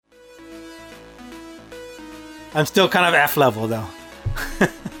I'm still kind of F level though.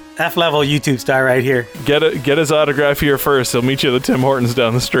 F level YouTube star right here. Get his autograph here first. He'll meet you at the Tim Hortons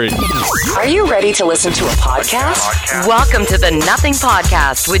down the street. Are you ready to listen to a podcast? Welcome to the Nothing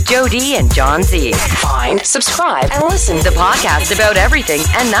Podcast with Joe D and John Z. Find, subscribe, and listen to the podcast about everything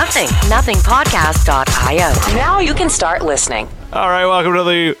and nothing. NothingPodcast.io. Now you can start listening. All right, welcome to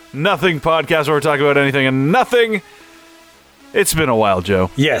the Nothing Podcast, where we're talking about anything and nothing. It's been a while, Joe.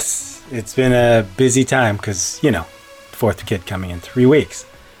 Yes, it's been a busy time because, fourth kid coming in 3 weeks.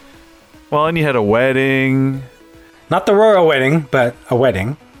 Well, and you had a wedding. Not the royal wedding, but a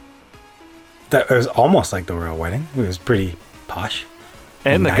wedding. That was almost like the royal wedding. It was pretty posh.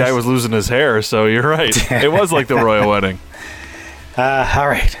 And the nice. guy was losing his hair, so you're right. It was like the royal wedding. All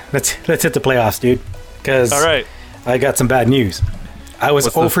right, let's hit the playoffs, dude. Because All right. I got some bad news. I was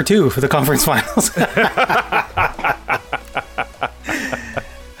What's 0 for 2 for the conference finals.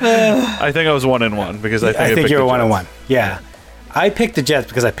 I think I was 1-1 because I think you were 1-1. Jets. Yeah. I picked the Jets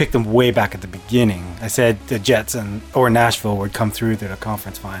because I picked them way back at the beginning. I said the Jets or Nashville would come through to the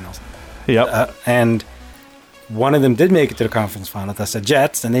conference finals. Yep. And one of them did make it to the conference finals. That's the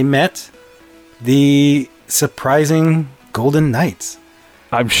Jets, and they met the surprising Golden Knights.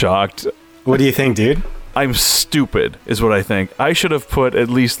 I'm shocked. What do you think, dude? I'm stupid, is what I think. I should have put at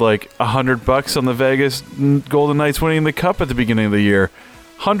least like $100 on the Vegas Golden Knights winning the cup at the beginning of the year.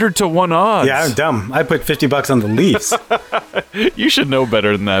 100-1 odds. Yeah, I'm dumb. I put $50 on the Leafs. You should know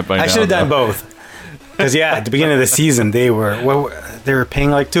better than that by now. I should have done both. Because at the beginning of the season, they were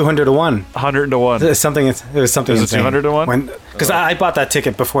paying like 200-1. 100-1. It was something insane. 200-1? Because I bought that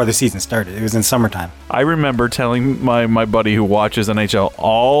ticket before the season started. It was in summertime. I remember telling my buddy who watches NHL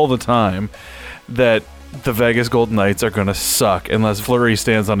all the time that the Vegas Golden Knights are going to suck unless Fleury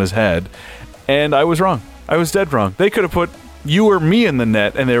stands on his head. And I was wrong. I was dead wrong. They could have put you or me in the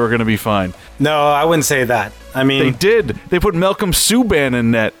net and they were going to be fine. No, I wouldn't say that. I mean, they did. They put Malcolm Subban in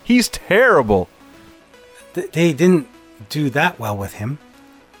net. He's terrible. They didn't do that well with him.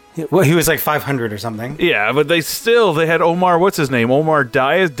 Well, he was like 500 or something. Yeah, but they had Omar, what's his name? Omar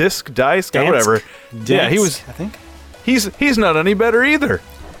Dice, whatever. Yeah, he was. I think he's not any better either.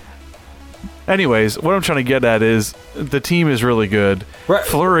 Anyways, what I'm trying to get at is the team is really good. Right.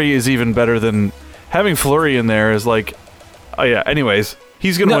 Fleury is even better than having Fleury in there is like, oh yeah. Anyways,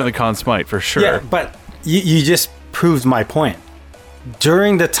 he's gonna win the Conn Smythe for sure. Yeah, but you just proved my point.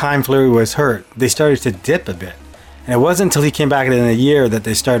 During the time Fleury was hurt, they started to dip a bit, and it wasn't until he came back in a year that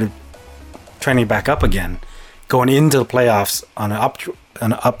they started trending back up again, going into the playoffs on an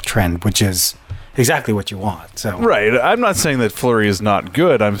uptrend, which is exactly what you want. So right, I'm not saying that Fleury is not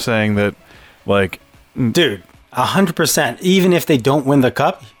good. I'm saying that, like, dude, 100%. Even if they don't win the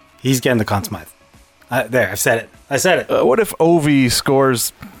cup, he's getting the Conn Smythe. There, I said it. What if Ovi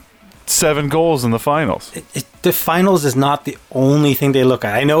scores 7 goals in the finals? The finals is not the only thing they look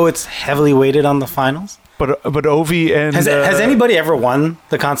at. I know it's heavily weighted on the finals. But Ovi and... Has anybody ever won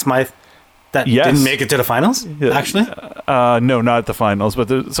the Conn Smythe that didn't make it to the finals, actually? No, not at the finals, but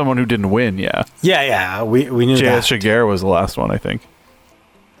there's someone who didn't win, yeah. Yeah, we knew that. J.S. Jaguar was the last one, I think.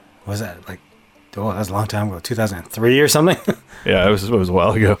 Was that like... Oh, that was a long time ago. 2003 or something? Yeah, it was a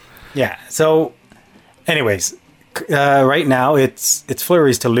while ago. Yeah, so... Anyways, right now it's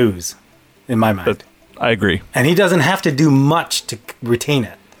Fleury's to lose, in my mind. I agree. And he doesn't have to do much to retain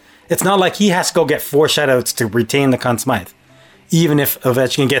it. It's not like he has to go get 4 shutouts to retain the Conn Smythe, even if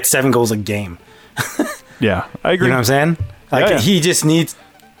Ovechkin gets 7 goals a game. Yeah, I agree. You know what I'm saying? Like, he just needs,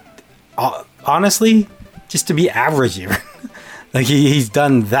 honestly, just to be average here. Like, he's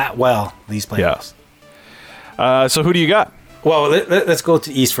done that well these playoffs. Yeah. So who do you got? Well, let's go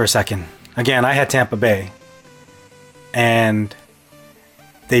to East for a second. Again, I had Tampa Bay, and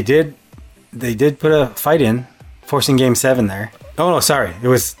they did put a fight in, forcing Game 7 there. Oh no, sorry, it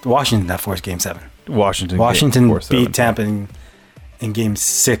was Washington that forced Game 7. Washington beat Tampa in Game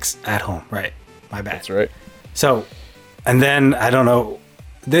 6 at home. Right, my bad. That's right. So, and then I don't know.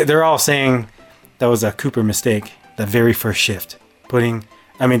 They're all saying that was a Cooper mistake. The very first shift, they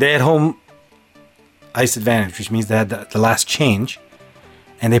had home ice advantage, which means they had the last change.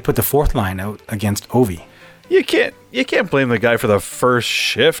 And they put the 4th line out against Ovi. You can't blame the guy for the first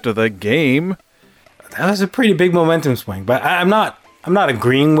shift of the game. That was a pretty big momentum swing, but I'm not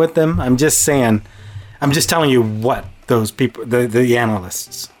agreeing with them. I'm just saying, I'm just telling you what those people, the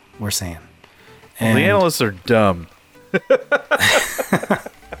analysts, were saying. And the analysts are dumb.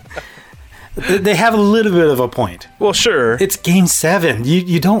 They have a little bit of a point. Well, sure. It's Game 7.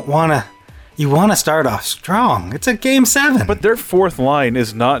 You don't want to. You want to start off strong. It's a Game 7. But their 4th line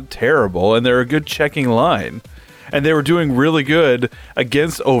is not terrible, and they're a good checking line. And they were doing really good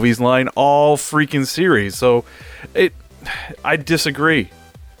against Ovi's line all freaking series. So I disagree.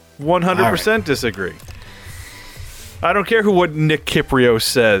 100% disagree. I don't care what Nick Kypreos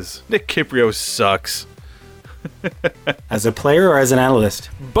says. Nick Kypreos sucks. As a player or as an analyst?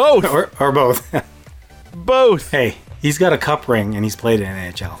 Both. or both. Both. Hey, he's got a cup ring and he's played in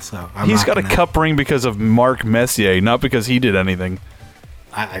NHL, so he's got a cup ring because of Mark Messier, not because he did anything.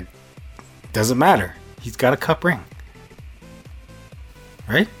 Doesn't matter. He's got a cup ring.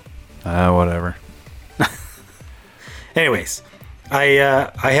 Right? Whatever. Anyways,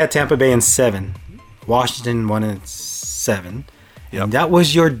 I had Tampa Bay in 7. Washington won in 7. Yep. And that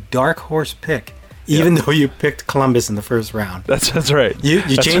was your dark horse pick, even though you picked Columbus in the first round. That's right. You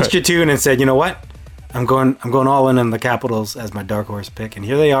changed your tune and said, you know what? I'm going all in on the Capitals as my dark horse pick, and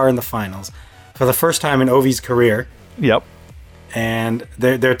here they are in the finals for the first time in Ovi's career. Yep. And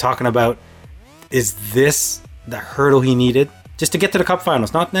they're talking about, is this the hurdle he needed just to get to the Cup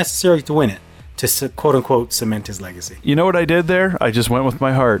Finals, not necessarily to win it, to quote unquote cement his legacy. You know what I did there? I just went with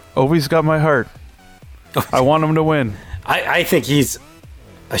my heart. Ovi's got my heart. I want him to win. I think he's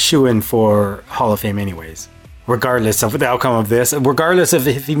a shoo-in for Hall of Fame anyways, regardless of the outcome of this, regardless of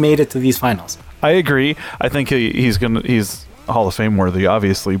if he made it to these finals. I agree. I think he's Hall of Fame worthy,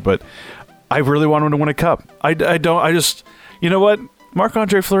 obviously, but I really want him to win a cup. You know what?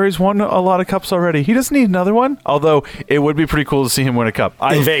 Marc-Andre Fleury's won a lot of cups already. He doesn't need another one. Although it would be pretty cool to see him win a cup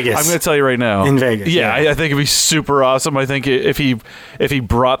in Vegas. I'm going to tell you right now. In Vegas, yeah. I think it'd be super awesome. I think if he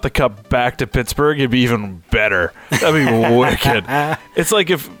brought the cup back to Pittsburgh, it'd be even better. That'd be wicked. It's like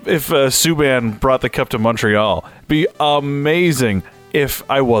if Subban brought the cup to Montreal. It'd be amazing if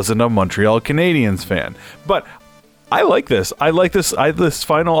I wasn't a Montreal Canadiens fan. But I like this. This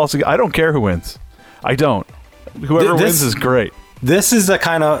final also. I don't care who wins. I don't. Whoever wins is great. This is the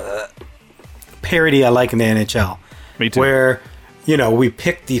kind of parody I like in the NHL. Me too. Where, we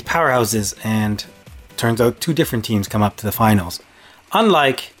pick these powerhouses and it turns out two different teams come up to the finals.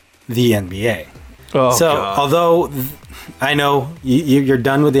 Unlike the NBA. Oh, so, God. Although I know you're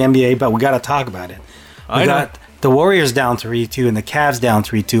done with the NBA, but we got to talk about it. We got the Warriors down 3-2 and the Cavs down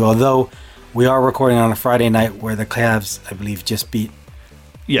 3-2, although we are recording on a Friday night where the Cavs, I believe, just beat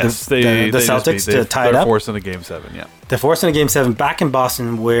the Celtics to tie it up. They're forcing a Game 7, yeah. They're forcing a Game 7 back in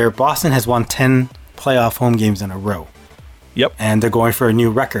Boston, where Boston has won 10 playoff home games in a row. Yep. And they're going for a new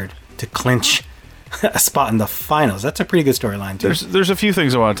record to clinch a spot in the finals. That's a pretty good storyline, too. There's a few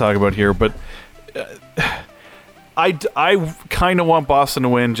things I want to talk about here, but I kind of want Boston to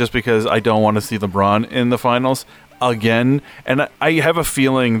win just because I don't want to see LeBron in the finals again. And I have a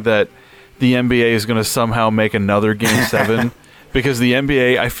feeling that the NBA is going to somehow make another Game 7 because the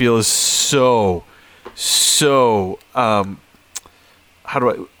NBA, I feel, is so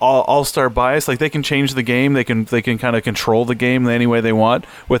all-star bias. Like, they can change the game. They can kind of control the game any way they want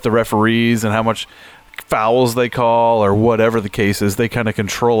with the referees and how much fouls they call or whatever the case is. They kind of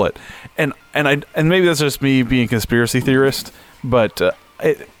control it. And maybe that's just me being a conspiracy theorist, but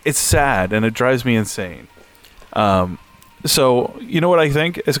it's sad and it drives me insane. So you know what I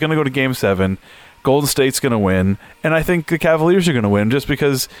think? It's going to go to Game 7. Golden State's going to win, and I think the Cavaliers are going to win just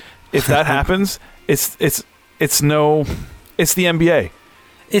because if that happens, it's the NBA.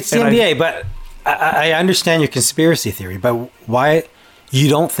 It's the NBA, but I understand your conspiracy theory, but why you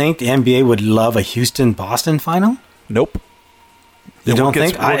don't think the NBA would love a Houston-Boston final? Nope. You don't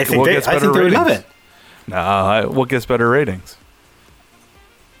think? I think they would love it. Nah, what gets better ratings?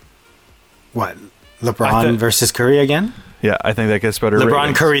 What? LeBron versus Curry again? Yeah, I think that gets better ratings.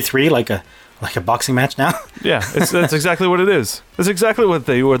 LeBron Curry 3, like a boxing match now? Yeah, that's exactly what it is. That's exactly what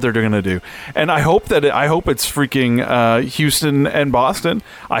they're going to do. And I hope it's freaking Houston and Boston.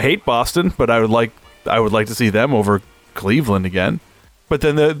 I hate Boston, but I would like to see them over Cleveland again. But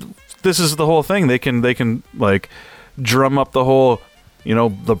then this is the whole thing. They can like drum up the whole,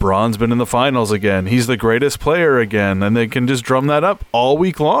 LeBron's been in the finals again. He's the greatest player again, and they can just drum that up all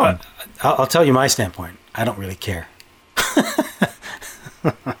week long. I'll tell you my standpoint. I don't really care.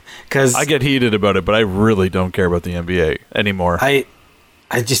 Because I get heated about it, but I really don't care about the NBA anymore. I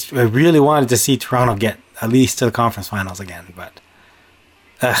really wanted to see Toronto get at least to the conference finals again, but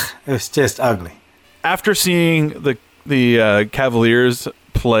it was just ugly. After seeing the Cavaliers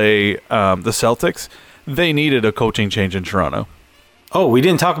play the Celtics, they needed a coaching change in Toronto. Oh, we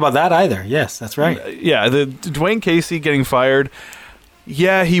didn't talk about that either. Yes, that's right. Yeah, the Dwayne Casey getting fired.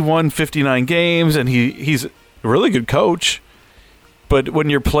 Yeah, he won 59 games, and he's a really good coach. But when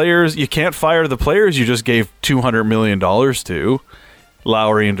your players, you can't fire the players you just gave $200 million to.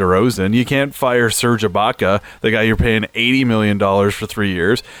 Lowry and DeRozan. You can't fire Serge Ibaka, the guy you're paying $80 million for 3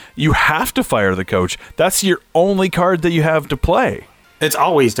 years. You have to fire the coach. That's your only card that you have to play. It's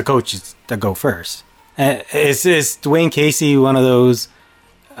always the coaches that go first. Is Dwayne Casey one of those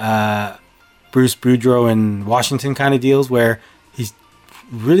Bruce Boudreau in Washington kind of deals where he's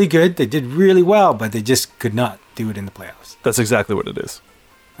really good, they did really well, but they just could not do it in the playoffs? That's exactly what it is.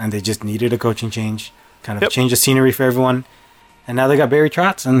 And they just needed a coaching change, kind of change the scenery for everyone. And now they got Barry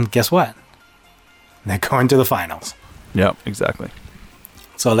Trotz, and guess what? They're going to the finals. Yeah, exactly.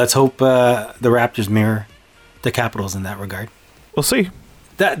 So let's hope the Raptors mirror the Capitals in that regard. We'll see.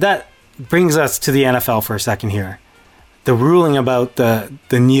 That brings us to the NFL for a second here. The ruling about the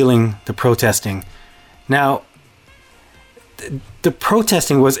kneeling, the protesting. Now, the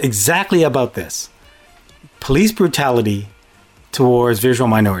protesting was exactly about this. Police brutality towards visual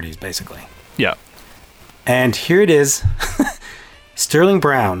minorities, basically. Yeah. And here it is. Sterling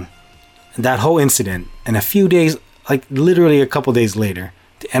Brown, that whole incident, and a few days, like literally a couple days later,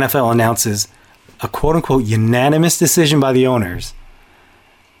 the NFL announces a quote-unquote unanimous decision by the owners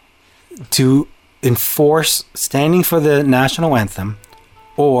to enforce standing for the national anthem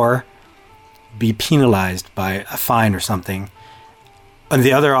or be penalized by a fine or something. And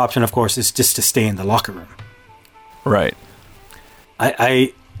the other option, of course, is just to stay in the locker room. Right.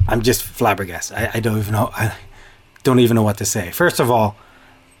 I'm just flabbergasted. I don't even know. I don't even know what to say. First of all,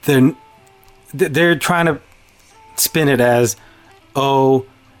 they're trying to spin it as, oh,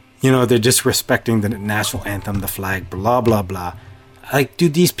 you know, they're disrespecting the national anthem, the flag, blah blah blah. Like, do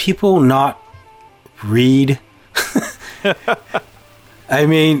these people not read? I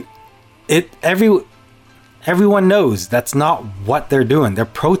mean, everyone knows that's not what they're doing. They're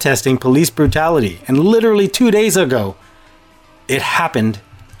protesting police brutality, and literally 2 days ago, it happened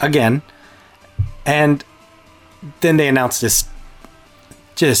again, and then they announced this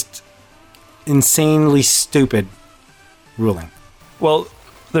just insanely stupid ruling. Well,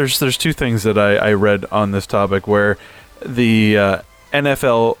 there's two things that I read on this topic where the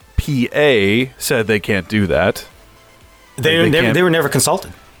NFLPA said they can't do that. They were never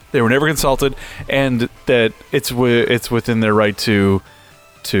consulted. They were never consulted, and that it's within their right to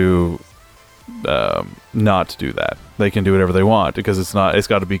not do that. They can do whatever they want because it's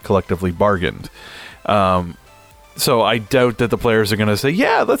got to be collectively bargained. So I doubt that the players are going to say,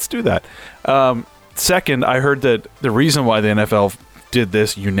 yeah, let's do that. Second, I heard that the reason why the NFL did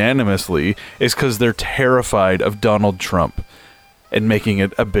this unanimously is because they're terrified of Donald Trump and making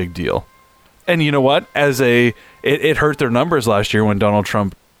it a big deal. And you know what? It hurt their numbers last year when Donald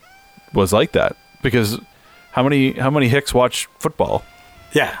Trump was like that, because how many hicks watch football?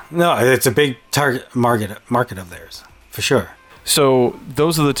 Yeah, no, it's a big target market of theirs for sure. So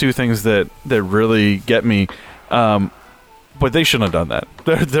those are the two things that really get me. But they shouldn't have done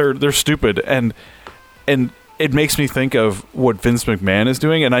that. They're stupid, and it makes me think of what Vince McMahon is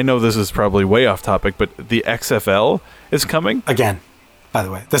doing. And I know this is probably way off topic, but the XFL is coming again. By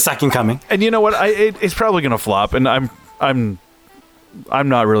the way, the second coming. And you know what? It's probably going to flop. And I'm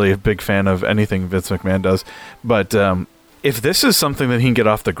not really a big fan of anything Vince McMahon does. But if this is something that he can get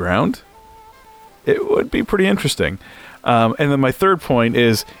off the ground, it would be pretty interesting. And then my third point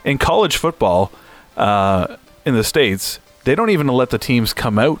is in college football in the States, they don't even let the teams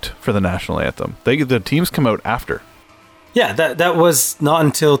come out for the national anthem. The teams come out after. Yeah, that was not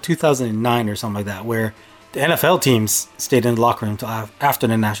until 2009 or something like that, where the NFL teams stayed in the locker room until after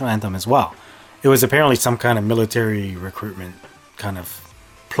the national anthem as well. It was apparently some kind of military recruitment kind of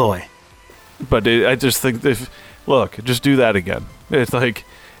ploy. But I just think just do that again. It's like,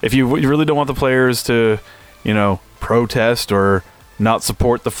 if you really don't want the players to, protest or not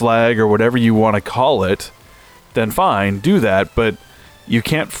support the flag or whatever you want to call it, then fine, do that. But you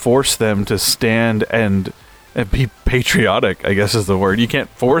can't force them to stand and be patriotic, I guess is the word. You can't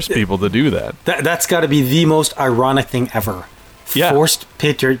force people to do that. That's got to be the most ironic thing ever. Yeah. Forced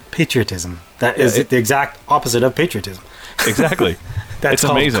patriotism. That is the exact opposite of patriotism. Exactly. That's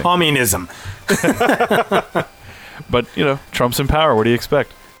called amazing. Communism. But, Trump's in power. What do you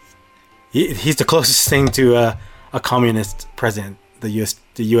expect? He's the closest thing to a communist president the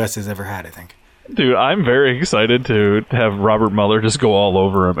U.S. has ever had, I think. Dude, I'm very excited to have Robert Mueller just go all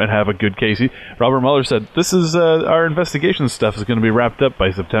over him and have a good case. Robert Mueller said, this is our investigation stuff is going to be wrapped up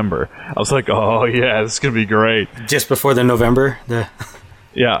by September. I was like, oh, yeah, this is going to be great. Just before the November?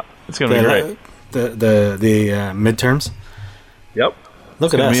 Yeah, it's going to be great. The midterms? Yep.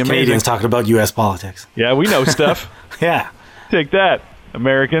 Look at us, Canadians talking about U.S. politics. Yeah, we know stuff. Yeah. Take that,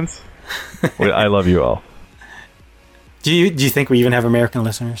 Americans. I love you all. Do you think we even have American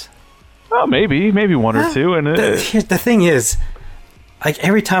listeners? Oh, maybe one or two. And the thing is, like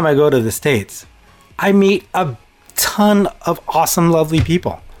every time I go to the States, I meet a ton of awesome, lovely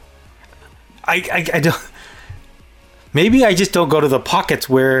people. I don't. Maybe I just don't go to the pockets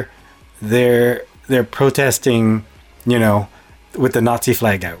where they're protesting, with the Nazi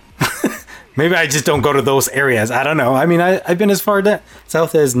flag out. Maybe I just don't go to those areas. I don't know. I mean, I've been as far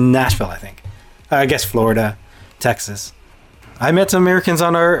south as Nashville, I think. I guess Florida, Texas. I met some Americans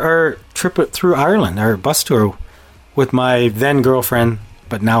on our trip through Ireland, our bus tour, with my then girlfriend,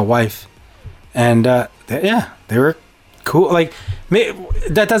 but now wife. And they were cool. Like,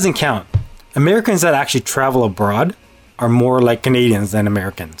 that doesn't count. Americans that actually travel abroad are more like Canadians than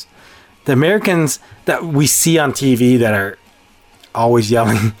Americans. The Americans that we see on TV that are always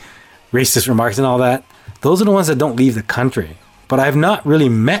yelling racist remarks and all that, those are the ones that don't leave the country. But I've not really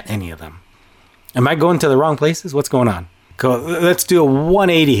met any of them. Am I going to the wrong places? What's going on? Cool. Let's do a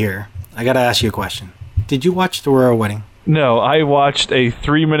 180 here. I got to ask you a question. Did you watch the Royal Wedding? No, I watched a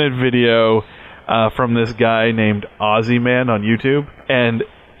 3-minute video from this guy named Aussie Man on YouTube, and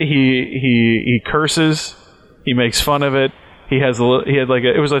he curses, he makes fun of it.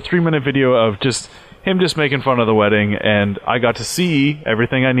 It was a 3-minute video of just him just making fun of the wedding, and I got to see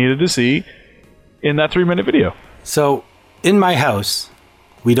everything I needed to see in that 3-minute video. So, in my house,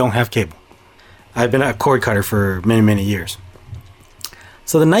 we don't have cable. I've been a cord cutter for many, many years.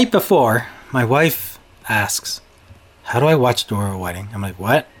 So the night before, my wife asks, how do I watch the Royal Wedding? I'm like,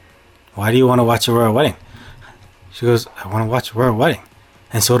 what? Why do you want to watch the Royal Wedding? She goes, I want to watch the Royal Wedding.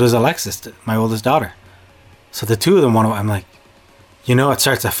 And so does Alexis, my oldest daughter. So the two of them want to, I'm like, it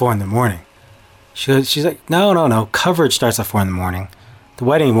starts at 4 a.m. She's like, no. Coverage starts at 4 a.m. The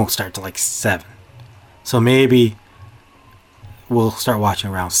wedding won't start till like 7. So maybe we'll start watching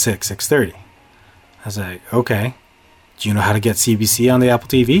around 6:30. I was like, okay. Do you know how to get CBC on the Apple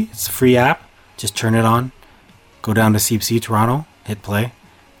TV? It's a free app. Just turn it on. Go down to CBC Toronto, hit play,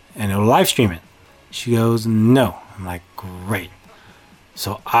 and it'll live stream it. She goes, no. I'm like, great.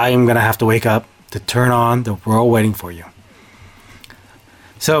 So I'm going to have to wake up to turn on the Royal Wedding for you.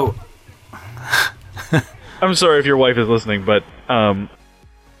 So... I'm sorry if your wife is listening, but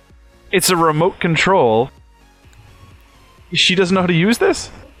it's a remote control. She doesn't know how to use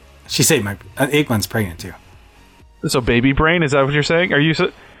this? She's 8 months pregnant too. So baby brain, is that what you're saying? Are you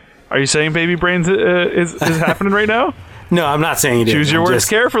saying baby brain is happening right now? No, I'm not saying it is. Choose your words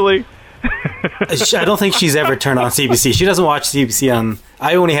carefully. I don't think she's ever turned on CBC. She doesn't watch CBC on...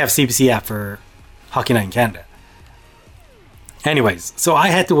 I only have CBC app for Hockey Night in Canada. Anyways, so I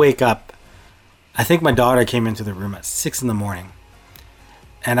had to wake up. I think my daughter came into the room at 6 a.m.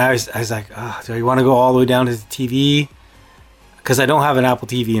 And I was like, do I want to go all the way down to the TV? Because I don't have an Apple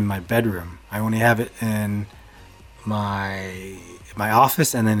TV in my bedroom. I only have it in my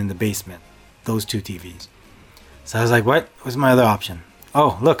office and then in the basement. Those two TVs. So I was like, what was my other option?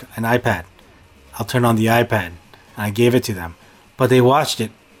 Oh, look, an iPad. I'll turn on the iPad. And I gave it to them. But they watched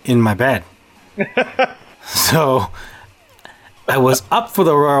it in my bed. So I was up for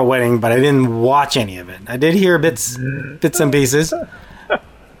the Royal Wedding, but I didn't watch any of it. I did hear bits and pieces.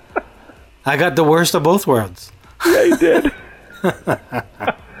 I got the worst of both worlds. Yeah, you did.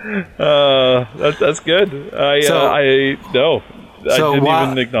 That's good. I didn't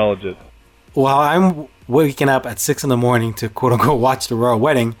even acknowledge it. While I'm waking up at 6 a.m. to quote unquote watch the Royal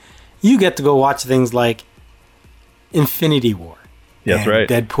Wedding, you get to go watch things like Infinity War. Yeah, that's right.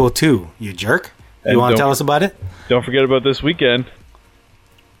 Deadpool 2. You jerk. You want to tell us about it? Don't forget about this weekend.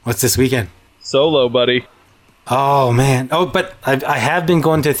 What's this weekend? Solo, buddy. Oh man. Oh, but I have been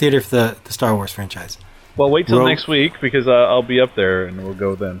going to the theater for the Star Wars franchise. Well, wait till next week because I'll be up there and we'll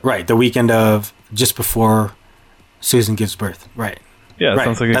go then. Right, the weekend of just before Susan gives birth. Right. Yeah, that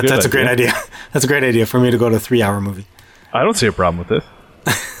sounds like that's a great idea. That's a great idea for me to go to a 3-hour movie. I don't see a problem with this.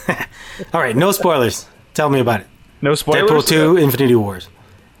 All right, no spoilers. Tell me about it. No spoilers? Deadpool 2, Infinity Wars.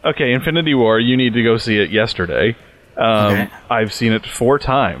 Okay, Infinity War, you need to go see it yesterday. Okay. I've seen it 4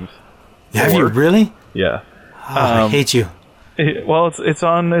 times. Have you really? Yeah. I hate you. Well, it's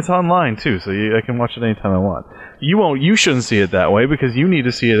online too, so I can watch it anytime I want. You shouldn't see it that way because you need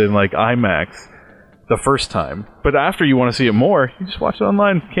to see it in like IMAX the first time. But after you want to see it more, you just watch it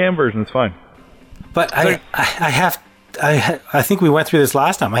online. Cam version is fine. But I think we went through this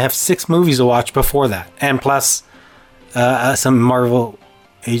last time. I have 6 movies to watch before that, and plus some Marvel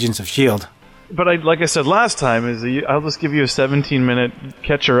Agents of S.H.I.E.L.D. But like I said last time, I'll just give you a 17-minute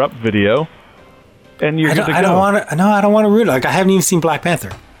catcher-up video, and you're good to go. I don't want to ruin it. Like, I haven't even seen Black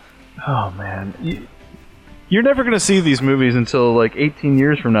Panther. Oh, man. You're never going to see these movies until, like, 18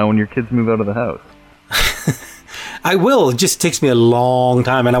 years from now when your kids move out of the house. I will. It just takes me a long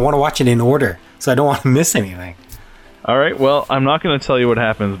time, and I want to watch it in order, so I don't want to miss anything. All right. Well, I'm not going to tell you what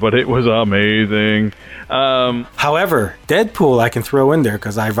happens, but it was amazing. However, Deadpool I can throw in there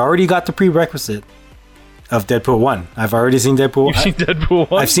because I've already got the prerequisite of Deadpool 1. I've already seen Deadpool. You've seen Deadpool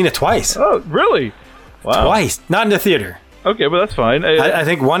 1? I've seen it twice. Oh, really? Wow. Twice. Not in the theater. Okay, but that's fine. I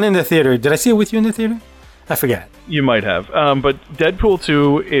think one in the theater. Did I see it with you in the theater? I forget. You might have. But Deadpool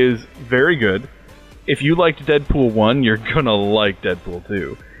 2 is very good. If you liked Deadpool 1, you're going to like Deadpool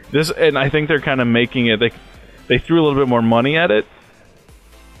 2. And I think they're kind of making it... They threw a little bit more money at it,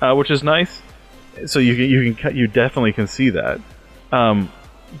 which is nice. So you definitely can see that.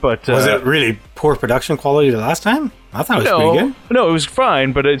 But was it really poor production quality the last time? I thought it was pretty good. No, it was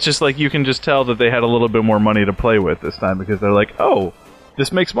fine, but it's just like you can just tell that they had a little bit more money to play with this time because they're like, oh,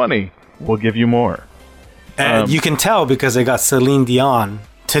 this makes money. We'll give you more. And you can tell because they got Celine Dion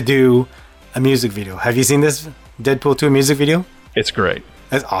to do a music video. Have you seen this Deadpool 2 music video? It's great.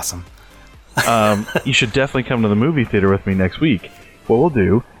 It's awesome. You should definitely come to the movie theater with me next week. What we'll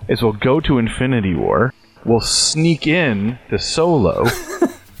do is we'll go to Infinity War, we'll sneak in to Solo,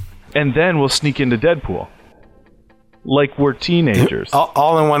 and then we'll sneak into Deadpool. Like we're teenagers.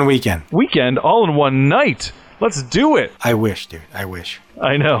 All in one weekend. All in one night. Let's do it. I wish, dude. I wish.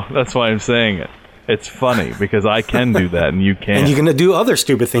 I know. That's why I'm saying it. It's funny because I can do that and you can't. And you're going to do other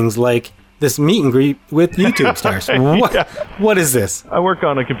stupid things like this meet and greet with YouTube stars. What? Yeah. What is this? I work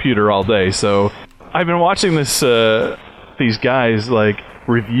on a computer all day, so I've been watching these guys like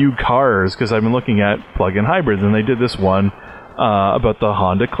review cars because I've been looking at plug-in hybrids, and they did this one about the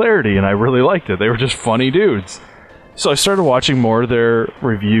Honda Clarity, and I really liked it. They were just funny dudes. So I started watching more of their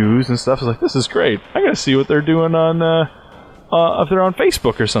reviews and stuff. I was like, this is great. I gotta see what they're doing on if they're on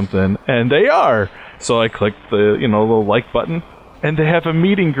Facebook or something, and they are. So I clicked the little like button, and they have a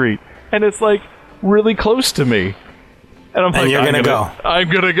meet and greet, and it's like really close to me. And I'm like, you're gonna go. I'm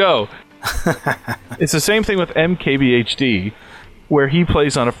gonna go. It's the same thing with MKBHD, where he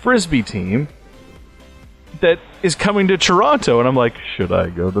plays on a frisbee team that is coming to Toronto, and I'm like, should I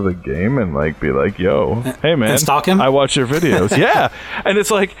go to the game and like be like, yo, hey man, and stalk him? I watch your videos. Yeah. And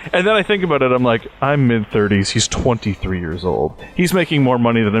it's like, and then I think about it, I'm like, I'm mid-30s, he's 23 years old, he's making more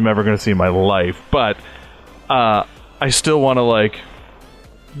money than I'm ever going to see in my life, but I still want to like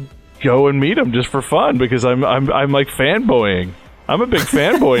go and meet him just for fun because I'm like fanboying. I'm a big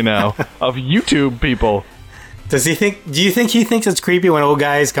fanboy now of YouTube people. Do you think he thinks it's creepy when old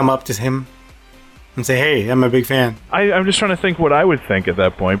guys come up to him and say, hey, I'm a big fan? I'm just trying to think what I would think at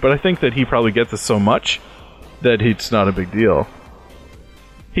that point, but I think that he probably gets it so much that it's not a big deal.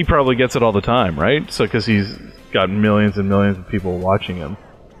 He probably gets it all the time, right? So because he's got millions and millions of people watching him.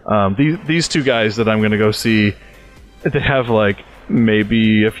 These two guys that I'm going to go see, they have like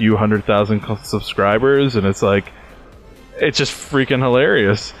maybe a few 100,000 subscribers, and it's like, it's just freaking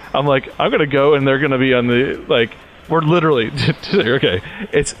hilarious. I'm like, I'm gonna go, and they're gonna be on the like. We're literally okay.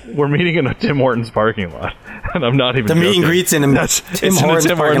 We're meeting in a Tim Hortons parking lot, and I'm not even. The meet and greets in a Tim Hortons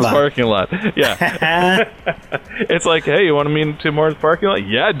parking lot. Yeah. It's like, hey, you want to meet in Tim Hortons parking lot?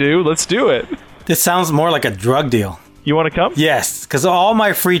 Yeah, dude, let's do it. This sounds more like a drug deal. You want to come? Yes, because all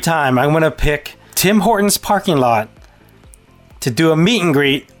my free time, I'm gonna pick Tim Hortons parking lot to do a meet and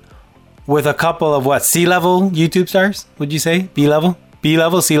greet with a couple of C-level YouTube stars, would you say? B-level?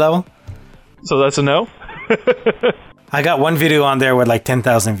 B-level, C-level? So that's a no? I got one video on there with like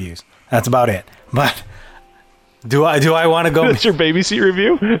 10,000 views. That's about it. But do I want to go? That's your baby seat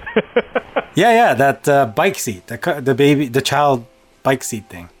review? Yeah, that bike seat, the child bike seat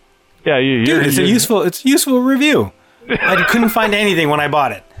thing. Yeah, dude, it's a useful review. I couldn't find anything when I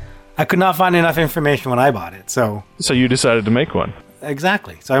bought it. I could not find enough information when I bought it. So you decided to make one.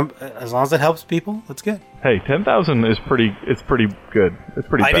 Exactly. So as long as it helps people, that's good. Hey, 10,000 is pretty. It's pretty good. It's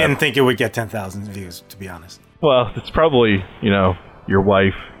pretty. I didn't think it would get 10,000 views, to be honest. Well, it's probably your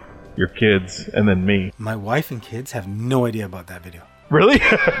wife, your kids, and then me. My wife and kids have no idea about that video. Really?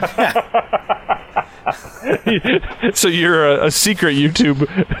 So you're a secret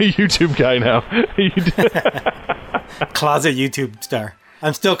YouTube guy now. Closet YouTube star.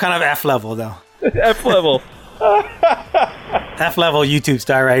 I'm still kind of F level though. F level. F level YouTube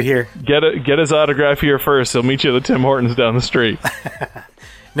star right here. Get his autograph here first. He'll meet you at the Tim Hortons down the street.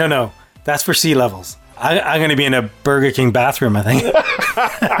 No, that's for C levels. I'm going to be in a Burger King bathroom, I think.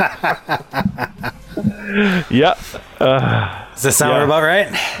 Yeah. Does that sound about right?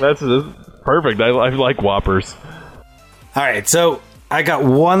 That's perfect. I like Whoppers. All right, so I got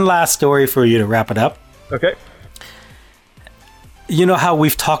one last story for you to wrap it up. Okay. You know how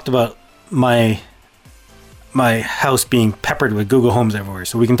we've talked about my house being peppered with Google Homes everywhere,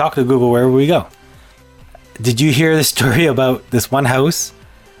 so we can talk to Google wherever we go. Did you hear the story about this one house?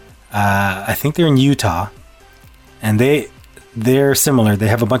 I think they're in Utah, and they're similar. They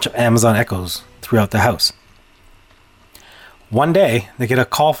have a bunch of Amazon Echoes throughout the house. One day, they get a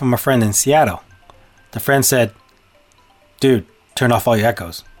call from a friend in Seattle. The friend said, "Dude, turn off all your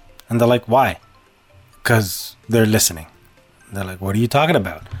Echoes." And they're like, "Why?" "Because they're listening." They're like, "What are you talking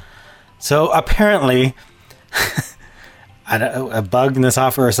about?" So apparently, a bug in the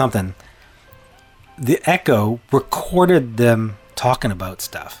software or something, the Echo recorded them talking about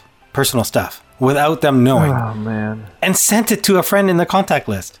stuff, personal stuff, without them knowing. Oh, man. And sent it to a friend in the contact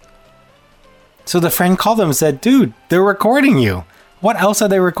list. So the friend called them and said, "Dude, they're recording you. What else are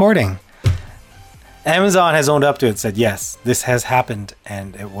they recording?" Amazon has owned up to it, said, "Yes, this has happened,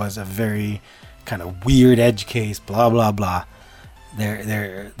 and it was a very kind of weird edge case, blah, blah, blah.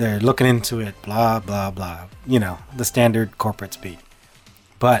 They're looking into it, blah, blah, blah." You know, the standard corporate speak.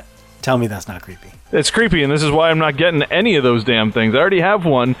 But tell me that's not creepy. It's creepy, and this is why I'm not getting any of those damn things. I already have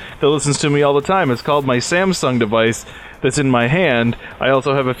one that listens to me all the time. It's called my Samsung device that's in my hand. I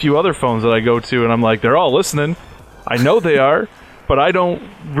also have a few other phones that I go to, and I'm like, they're all listening. I know they are, but I don't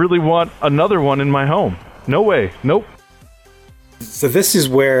really want another one in my home. No way. Nope. So this is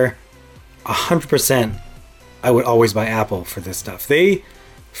where 100% I would always buy Apple for this stuff. They,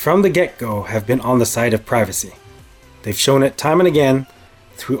 from the get-go, have been on the side of privacy. They've shown it time and again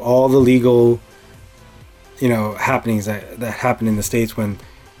through all the legal, happenings that happen in the States when,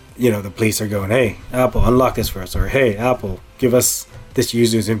 the police are going, "Hey, Apple, unlock this for us," or "Hey, Apple, give us this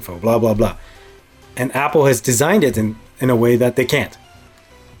user's info," blah, blah, blah. And Apple has designed it in a way that they can't,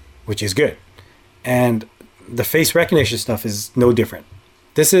 which is good. And the face recognition stuff is no different.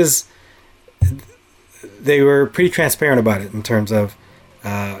 They were pretty transparent about it in terms of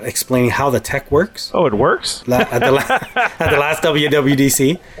explaining how the tech works. Oh, it works? At the last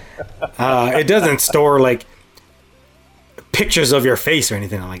WWDC. It doesn't store like pictures of your face or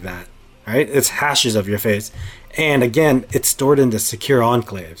anything like that, right? It's hashes of your face. And again, it's stored in the secure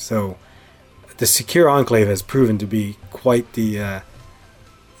enclave. So the secure enclave has proven to be quite the,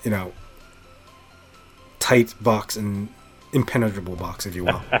 tight box and impenetrable box, if you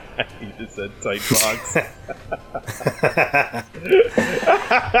will. You just said tight box.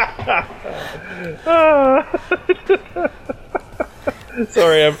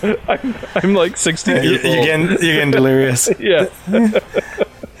 Sorry, I'm like 16 years old. You're getting delirious. Yeah.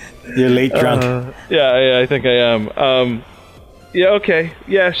 You're late drunk. Yeah, I think I am. Yeah, okay.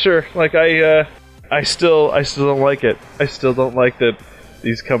 Yeah, sure. Like I still don't like it. I still don't like that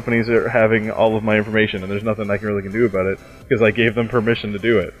these companies are having all of my information, and there's nothing I can really do about it because I gave them permission to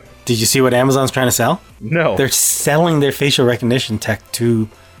do it. Did you see what Amazon's trying to sell? No. They're selling their facial recognition tech to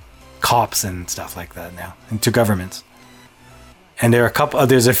cops and stuff like that now, and to governments. And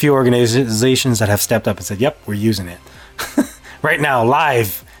there's a few organizations that have stepped up and said, "Yep, we're using it." Right now,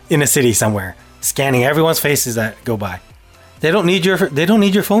 live in a city somewhere, scanning everyone's faces that go by. They don't need your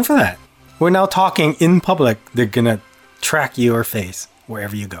phone for that. We're now talking in public. They're gonna track your face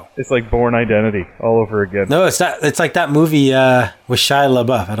wherever you go. It's like Born Identity all over again. No, it's not. It's like that movie with Shia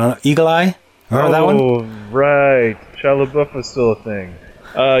LaBeouf. I don't know, Eagle Eye. Remember that one? Oh, right. Shia LaBeouf was still a thing.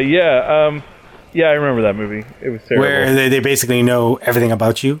 Yeah, I remember that movie. It was terrible. Where they basically know everything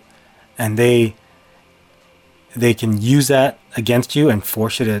about you, and they can use that against you and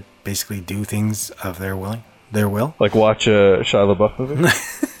force you to basically do things of their will. Like watch a Shia LaBeouf movie?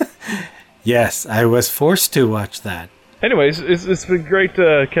 Yes, I was forced to watch that. Anyways, it's been great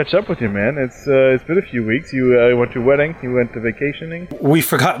to catch up with you, man. It's been a few weeks. You went to a wedding. You went to vacationing. We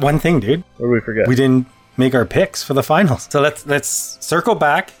forgot one thing, dude. What did we forget? We didn't make our picks for the finals. So let's circle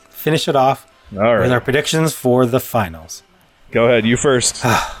back, finish it off all right. with our predictions for the finals. Go ahead, you first.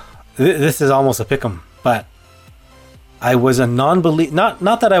 This is almost a pick'em, but I was a non-believer.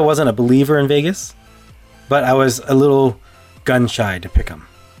 Not that I wasn't a believer in Vegas, but I was a little gun shy to pick 'em.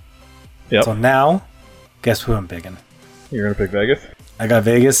 Yep. So now, guess who I'm picking? You're gonna pick Vegas? I got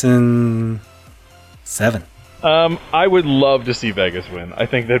Vegas in 7. I would love to see Vegas win. I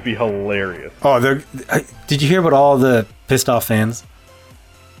think that'd be hilarious. Oh, did you hear about all the pissed off fans?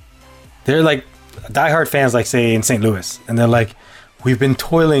 They're like diehard fans, like say in St. Louis, and they're like, "We've been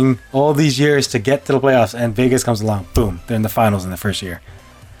toiling all these years to get to the playoffs, and Vegas comes along, boom, they're in the finals in the first year."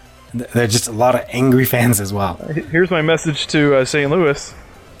 And they're just a lot of angry fans as well. Here's my message to St. Louis: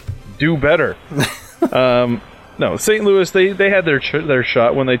 do better. No, St. Louis, they had their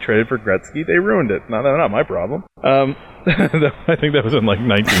shot when they traded for Gretzky. They ruined it. Not my problem. I think that was in like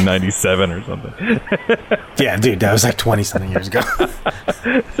 1997 or something. Yeah, dude, that was like 20-something years ago.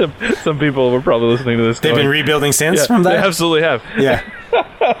 Some people were probably listening to this. They've been rebuilding since from that? They absolutely have. Yeah.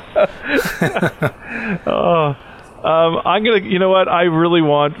 I'm gonna. You know what? I really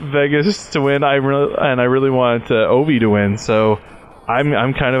want Vegas to win. I really want Ovi to win. So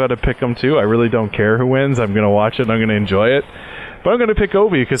I'm kind of at a pick 'em too. I really don't care who wins. I'm gonna watch it. I'm gonna enjoy it. But I'm gonna pick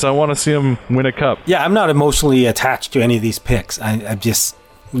Ovi because I want to see him win a cup. Yeah, I'm not emotionally attached to any of these picks. I'm just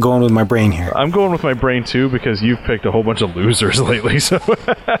going with my brain here. I'm going with my brain too because you've picked a whole bunch of losers lately. So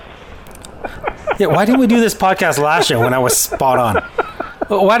yeah, why didn't we do this podcast last year when I was spot on?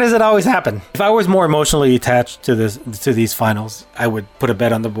 Why does it always happen? If I was more emotionally attached to these finals, I would put a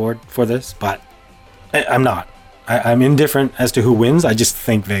bet on the board for this, but I'm not. I'm indifferent as to who wins. I just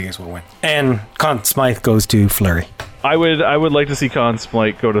think Vegas will win. And Conn Smythe goes to Fleury. I would like to see Conn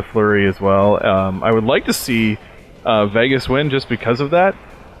Smythe go to Fleury as well. I would like to see Vegas win just because of that.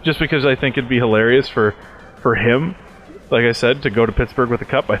 Just because I think it'd be hilarious for him, like I said, to go to Pittsburgh with a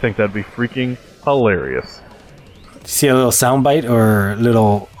cup. I think that'd be freaking hilarious. See a little soundbite or a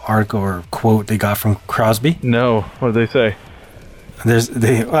little article or quote they got from Crosby? No. What did they say?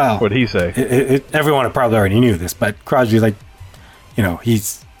 What did he say? Everyone probably already knew this, but Crosby's like,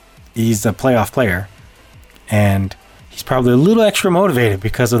 he's a playoff player, and he's probably a little extra motivated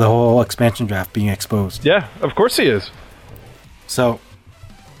because of the whole expansion draft being exposed. Yeah, of course he is. So,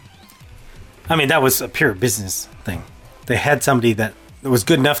 I mean, that was a pure business thing. They had somebody that was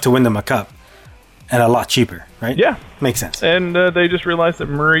good enough to win them a cup. And a lot cheaper, right? Yeah. Makes sense. And they just realized that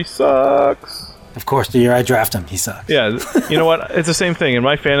Murray sucks. Of course, the year I draft him, he sucks. Yeah. You know what? It's the same thing. In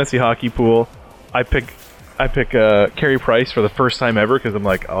my fantasy hockey pool, I pick Carey Price for the first time ever because I'm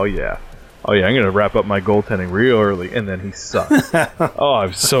like, oh yeah, I'm going to wrap up my goaltending real early. And then he sucks. Oh,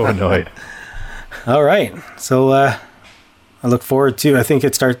 I'm so annoyed. All right. So I look forward to, I think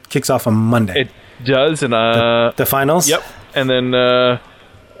it kicks off on Monday. It does. And the finals? Yep. And then...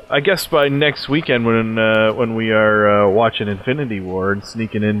 I guess by next weekend when we are watching Infinity War and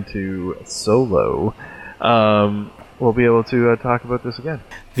sneaking into Solo, we'll be able to talk about this again.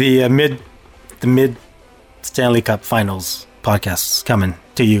 The mid Stanley Cup Finals podcast is coming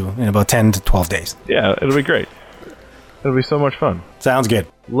to you in about 10 to 12 days. Yeah, it'll be great. It'll be so much fun. Sounds good.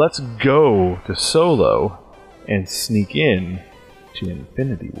 Let's go to Solo and sneak in to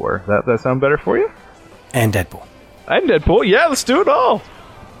Infinity War. That sound better for you? And Deadpool. And Deadpool. Yeah, let's do it all.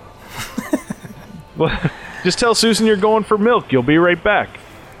 Well, just tell Susan you're going for milk. You'll be right back.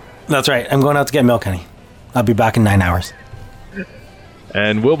 That's right. I'm going out to get milk, honey. I'll be back in 9 hours.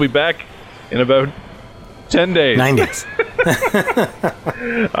 And we'll be back in about 10 days. 9 days.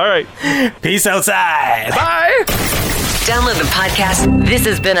 All right. Peace outside. Bye. Download the podcast. This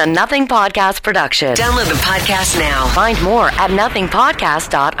has been a Nothing Podcast production. Download the podcast now. Find more at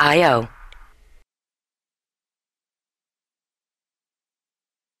nothingpodcast.io.